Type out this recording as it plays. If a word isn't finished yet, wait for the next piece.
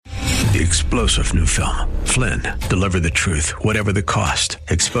The explosive new film, Flynn, deliver the truth, whatever the cost.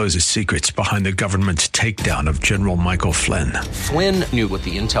 Exposes secrets behind the government's takedown of General Michael Flynn. Flynn knew what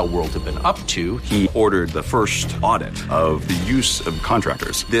the intel world had been up to. He ordered the first audit of the use of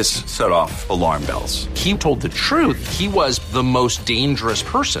contractors. This set off alarm bells. He told the truth. He was the most dangerous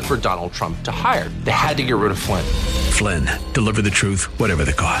person for Donald Trump to hire. They had to get rid of Flynn. Flynn, deliver the truth, whatever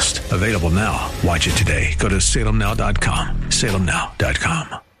the cost. Available now. Watch it today. Go to salemnow.com.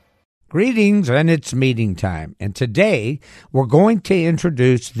 salemnow.com. Greetings, and it's meeting time. And today, we're going to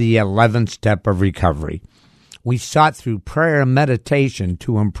introduce the 11th step of recovery. We sought through prayer and meditation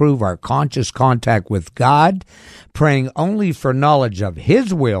to improve our conscious contact with God, praying only for knowledge of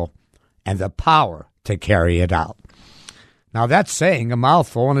His will and the power to carry it out. Now, that's saying a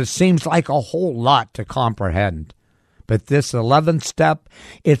mouthful, and it seems like a whole lot to comprehend. But this 11th step,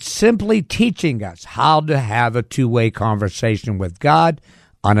 it's simply teaching us how to have a two-way conversation with God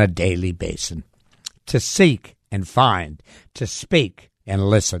on a daily basis, to seek and find, to speak and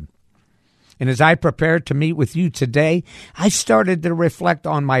listen. And as I prepared to meet with you today, I started to reflect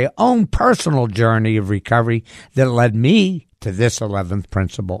on my own personal journey of recovery that led me to this 11th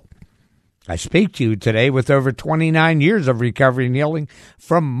principle. I speak to you today with over 29 years of recovery and healing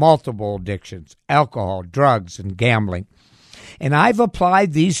from multiple addictions, alcohol, drugs, and gambling. And I've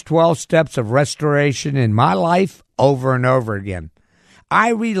applied these 12 steps of restoration in my life over and over again.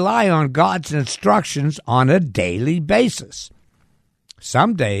 I rely on God's instructions on a daily basis.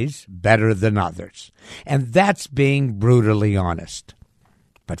 Some days better than others, and that's being brutally honest.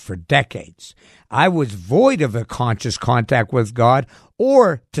 But for decades, I was void of a conscious contact with God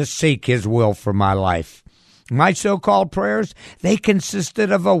or to seek His will for my life. My so-called prayers, they consisted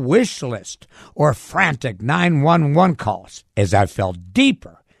of a wish list or frantic 911 calls as I fell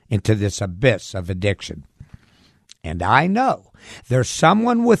deeper into this abyss of addiction. And I know there's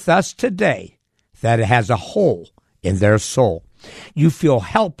someone with us today that has a hole in their soul. You feel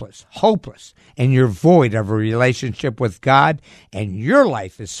helpless, hopeless, and you're void of a relationship with God, and your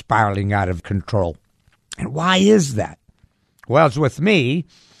life is spiraling out of control. And why is that? Well, as with me,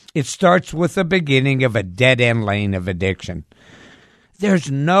 it starts with the beginning of a dead-end lane of addiction.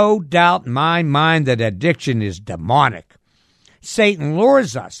 There's no doubt in my mind that addiction is demonic. Satan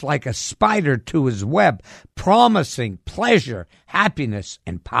lures us like a spider to his web, promising pleasure, happiness,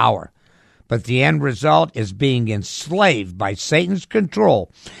 and power. But the end result is being enslaved by Satan's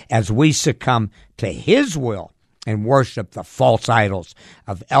control as we succumb to his will and worship the false idols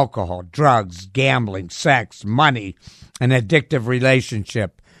of alcohol, drugs, gambling, sex, money, an addictive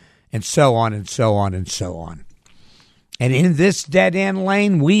relationship, and so on and so on and so on. And in this dead-end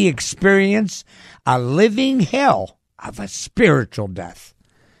lane, we experience a living hell of a spiritual death.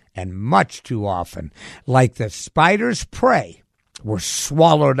 And much too often, like the spider's prey, we're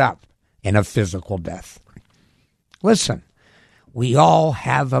swallowed up in a physical death. Listen, we all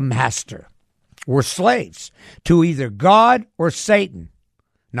have a master. We're slaves to either God or Satan.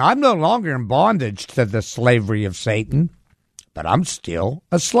 Now, I'm no longer in bondage to the slavery of Satan, but I'm still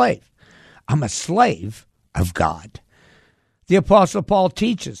a slave. I'm a slave of God. The Apostle Paul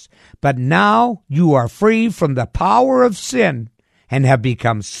teaches, but now you are free from the power of sin and have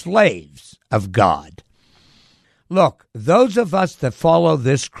become slaves of God. Look, those of us that follow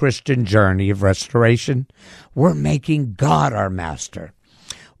this Christian journey of restoration, we're making God our master.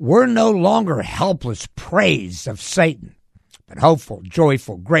 We're no longer helpless praise of Satan, but hopeful,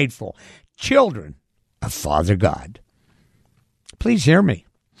 joyful, grateful children of Father God. Please hear me.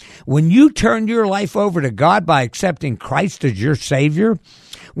 When you turn your life over to God by accepting Christ as your Savior,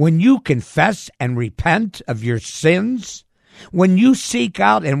 when you confess and repent of your sins, when you seek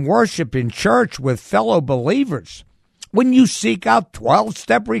out and worship in church with fellow believers, when you seek out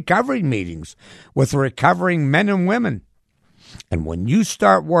 12-step recovery meetings with recovering men and women, and when you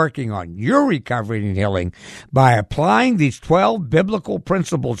start working on your recovery and healing by applying these 12 biblical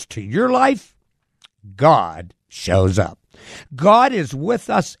principles to your life, God shows up. God is with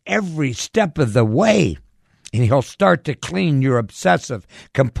us every step of the way, and He'll start to clean your obsessive,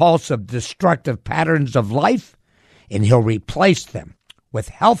 compulsive, destructive patterns of life, and He'll replace them with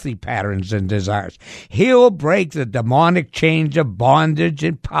healthy patterns and desires. He'll break the demonic chains of bondage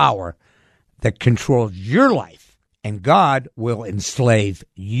and power that controls your life, and God will enslave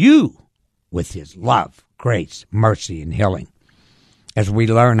you with His love, grace, mercy, and healing. As we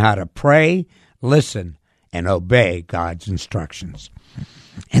learn how to pray, listen, and obey God's instructions.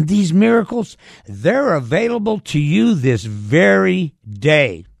 And these miracles, they're available to you this very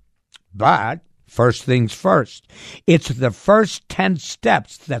day. But first things first, it's the first 10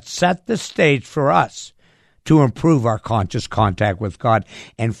 steps that set the stage for us to improve our conscious contact with God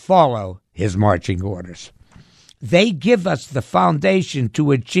and follow His marching orders. They give us the foundation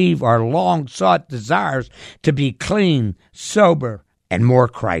to achieve our long-sought desires to be clean, sober, and more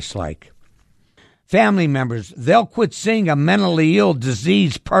Christ-like. Family members, they'll quit seeing a mentally ill,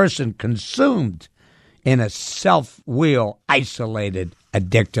 diseased person consumed in a self-will, isolated,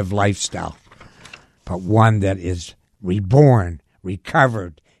 addictive lifestyle, but one that is reborn,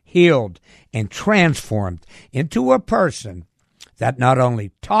 recovered, healed, and transformed into a person that not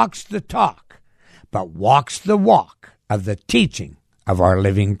only talks the talk, but walks the walk of the teaching of our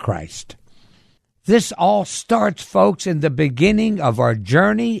living Christ. This all starts, folks, in the beginning of our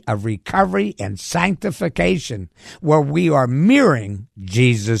journey of recovery and sanctification, where we are mirroring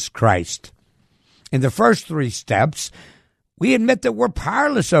Jesus Christ. In the first 3 steps, we admit that we're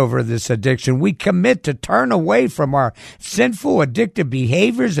powerless over this addiction. We commit to turn away from our sinful, addictive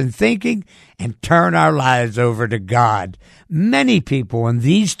behaviors and thinking and turn our lives over to God. Many people in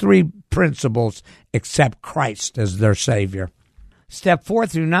these 3 principles accept Christ as their Savior. Step 4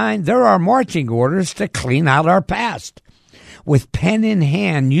 through 9, there are marching orders to clean out our past. With pen in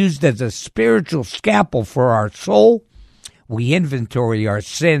hand, used as a spiritual scalpel for our soul, we inventory our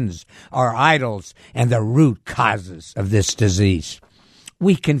sins, our idols, and the root causes of this disease.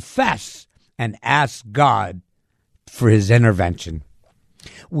 We confess and ask God for His intervention.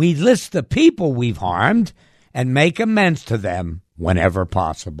 We list the people we've harmed and make amends to them whenever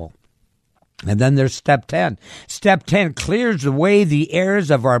possible. And then there's step 10. Step 10 clears away the errors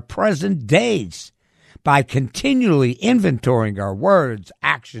of our present days by continually inventorying our words,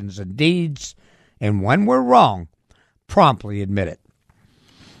 actions, and deeds, and when we're wrong, promptly admit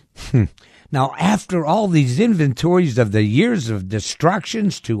it. Now, after all these inventories of the years of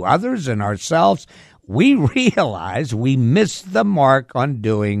destructions to others and ourselves, we realize we missed the mark on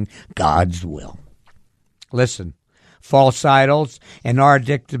doing God's will. Listen, false idols and our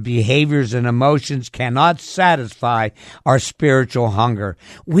addictive behaviors and emotions cannot satisfy our spiritual hunger.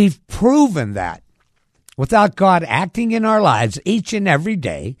 We've proven that. Without God acting in our lives each and every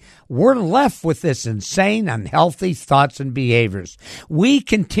day, we're left with this insane, unhealthy thoughts and behaviors. We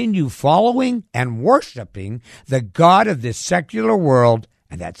continue following and worshiping the God of this secular world,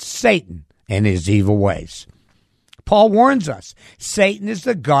 and that's Satan and his evil ways. Paul warns us, Satan is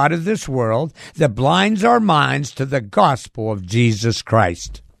the god of this world that blinds our minds to the gospel of Jesus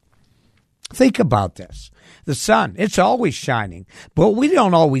Christ. Think about this. The sun, it's always shining, but we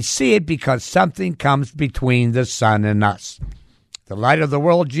don't always see it because something comes between the sun and us. The light of the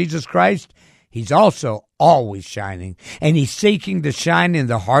world, Jesus Christ, He's also always shining, and He's seeking to shine in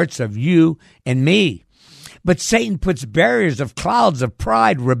the hearts of you and me. But Satan puts barriers of clouds of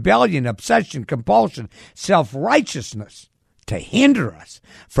pride, rebellion, obsession, compulsion, self-righteousness to hinder us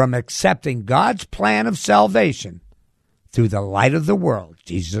from accepting God's plan of salvation through the light of the world,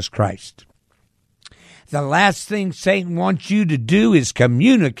 Jesus Christ. The last thing Satan wants you to do is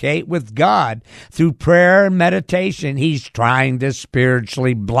communicate with God through prayer and meditation. He's trying to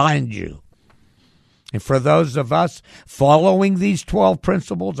spiritually blind you. And for those of us following these 12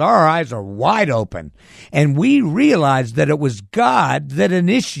 principles, our eyes are wide open, and we realize that it was God that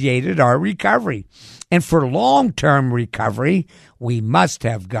initiated our recovery. And for long-term recovery, we must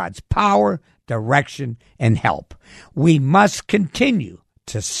have God's power, direction, and help. We must continue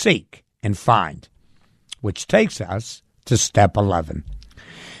to seek and find, which takes us to step 11.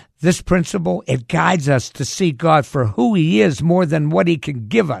 This principle, it guides us to see God for who He is more than what He can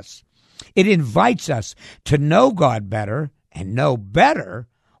give us. It invites us to know God better and know better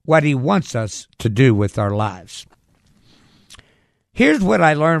what He wants us to do with our lives. Here's what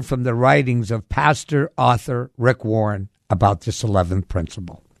I learned from the writings of pastor, author Rick Warren about this 11th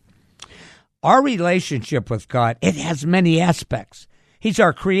principle. Our relationship with God, it has many aspects. He's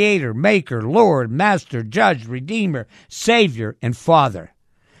our creator, maker, Lord, master, judge, redeemer, savior, and father.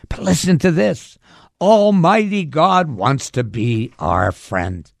 But listen to this. Almighty God wants to be our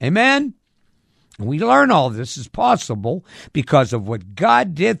friend. Amen? And we learn all this is possible because of what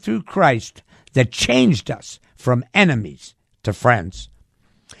God did through Christ that changed us from enemies to friends.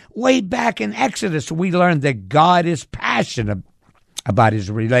 Way back in Exodus, we learned that God is passionate about His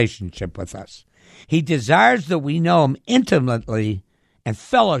relationship with us. He desires that we know Him intimately and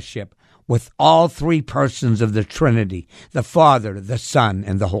fellowship with all 3 persons of the Trinity, the Father, the Son,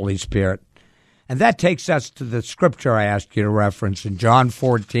 and the Holy Spirit. And that takes us to the scripture I asked you to reference in John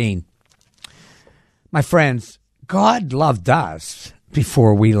 14. My friends, God loved us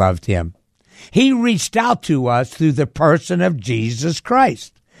before we loved Him. He reached out to us through the person of Jesus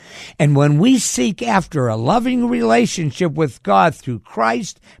Christ. And when we seek after a loving relationship with God through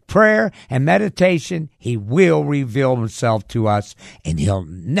Christ, prayer, and meditation, he will reveal himself to us, and he'll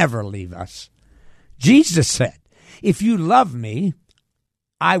never leave us. Jesus said, if you love me,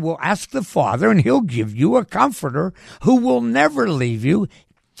 I will ask the Father, and he'll give you a comforter who will never leave you.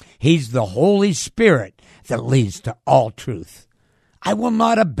 He's the Holy Spirit that leads to all truth. I will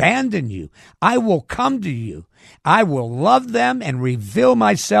not abandon you. I will come to you. I will love them and reveal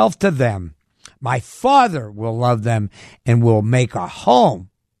myself to them. My Father will love them and will make a home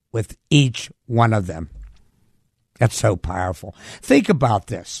with each one of them. That's so powerful. Think about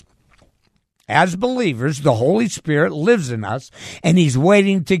this. As believers, the Holy Spirit lives in us, and he's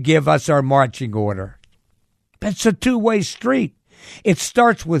waiting to give us our marching order. It's a two-way street. It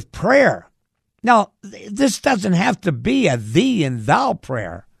starts with prayer. Now, this doesn't have to be a thee and thou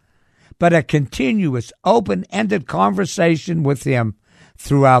prayer, but a continuous, open-ended conversation with him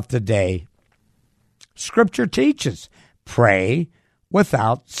throughout the day. Scripture teaches, pray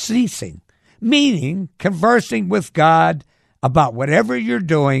without ceasing, meaning conversing with God about whatever you're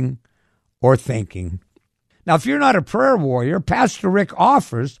doing or thinking. Now, if you're not a prayer warrior, Pastor Rick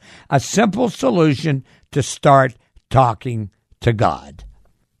offers a simple solution to start talking to God.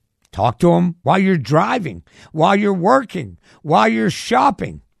 Talk to him while you're driving, while you're working, while you're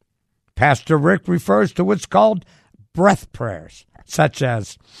shopping. Pastor Rick refers to what's called breath prayers, such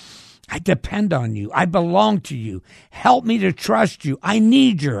as, I depend on you. I belong to you. Help me to trust you. I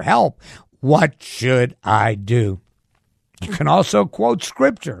need your help. What should I do? You can also quote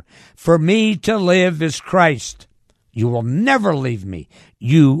Scripture. For me to live is Christ. You will never leave me.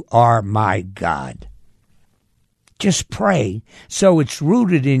 You are my God. Just pray so it's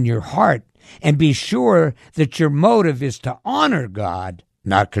rooted in your heart, and be sure that your motive is to honor God,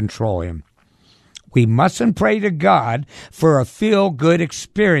 not control him. We mustn't pray to God for a feel-good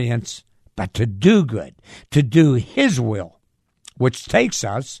experience, but to do good, to do his will, which takes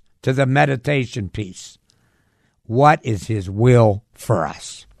us to the meditation piece. What is his will for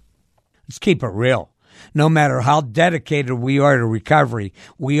us? Let's keep it real. No matter how dedicated we are to recovery,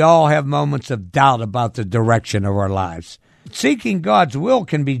 we all have moments of doubt about the direction of our lives. Seeking God's will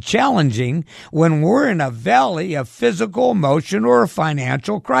can be challenging when we're in a valley of physical, emotional, or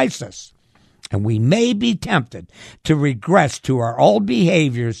financial crisis. And we may be tempted to regress to our old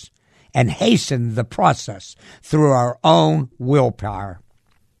behaviors and hasten the process through our own willpower.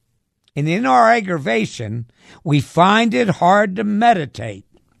 And in our aggravation, we find it hard to meditate,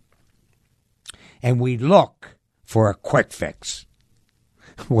 and we look for a quick fix.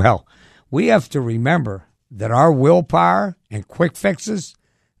 Well, we have to remember that our willpower and quick fixes,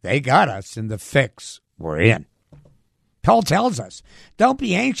 they got us in the fix we're in. Paul tells us, don't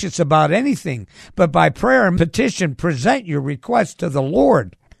be anxious about anything, but by prayer and petition, present your requests to the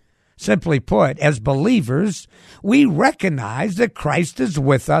Lord. Simply put, as believers, we recognize that Christ is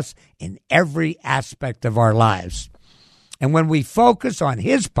with us in every aspect of our lives. And when we focus on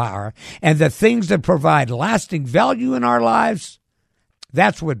his power and the things that provide lasting value in our lives,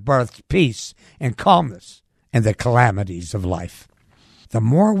 that's what births peace and calmness in the calamities of life. The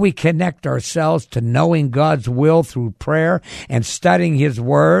more we connect ourselves to knowing God's will through prayer and studying his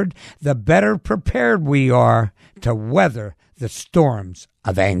word, the better prepared we are to weather the storms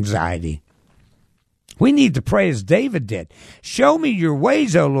of anxiety. We need to pray as David did. Show me your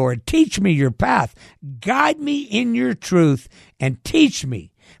ways, O Lord. Teach me your path. Guide me in your truth and teach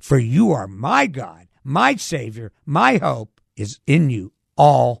me, for you are my God, my Savior. My hope is in you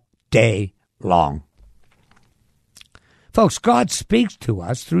all day long. Folks, God speaks to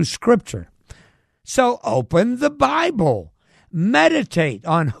us through Scripture. So open the Bible. Meditate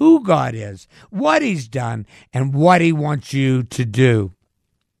on who God is, what he's done, and what he wants you to do.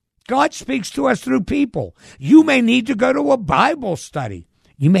 God speaks to us through people. You may need to go to a Bible study.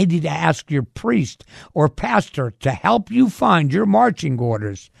 You may need to ask your priest or pastor to help you find your marching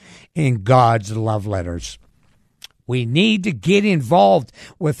orders in God's love letters. We need to get involved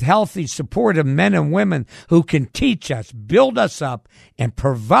with healthy, supportive men and women who can teach us, build us up, and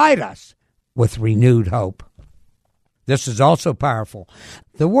provide us with renewed hope. This is also powerful.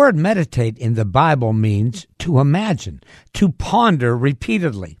 The word meditate in the Bible means to imagine, to ponder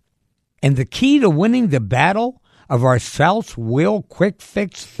repeatedly. And the key to winning the battle of our self-will,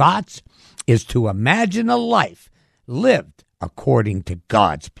 quick-fix thoughts is to imagine a life lived according to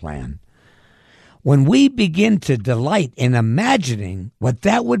God's plan. When we begin to delight in imagining what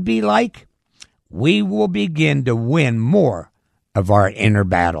that would be like, we will begin to win more of our inner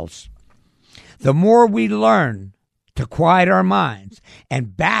battles. The more we learn to quiet our minds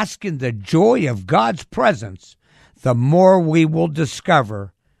and bask in the joy of God's presence, the more we will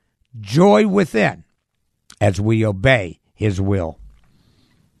discover joy within as we obey his will.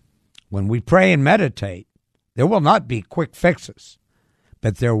 When we pray and meditate, there will not be quick fixes,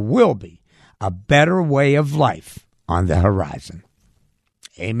 but there will be a better way of life on the horizon.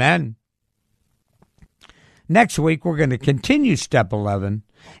 Amen. Next week, we're going to continue Step 11,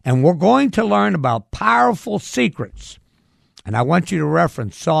 and we're going to learn about powerful secrets. And I want you to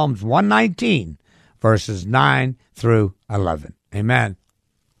reference Psalms 119, verses 9 through 11. Amen.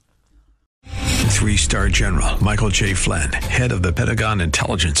 3-star General Michael J. Flynn, head of the Pentagon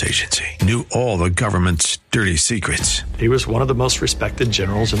Intelligence Agency, knew all the government's dirty secrets. He was one of the most respected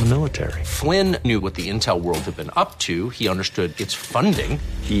generals in the military. Flynn knew what the intel world had been up to. He understood its funding.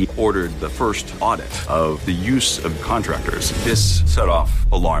 He ordered the first audit of the use of contractors. This set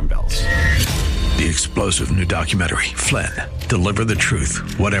off alarm bells. The explosive new documentary, Flynn, Deliver the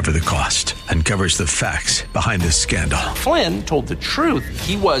Truth, Whatever the Cost, uncovers the facts behind this scandal. Flynn told the truth.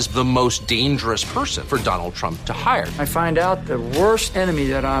 He was the most dangerous person for Donald Trump to hire. I find out the worst enemy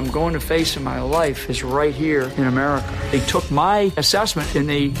that I'm going to face in my life is right here in America. They took my assessment and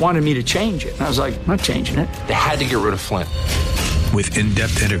they wanted me to change it. And I was like, I'm not changing it. They had to get rid of Flynn. With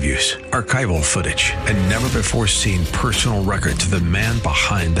in-depth interviews, archival footage, and never-before-seen personal records of the man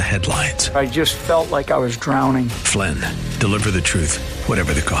behind the headlines. I just felt like I was drowning. Flynn, Deliver the Truth,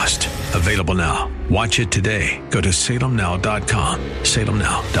 Whatever the Cost. Available now. Watch it today. Go to salemnow.com.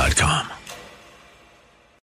 salemnow.com.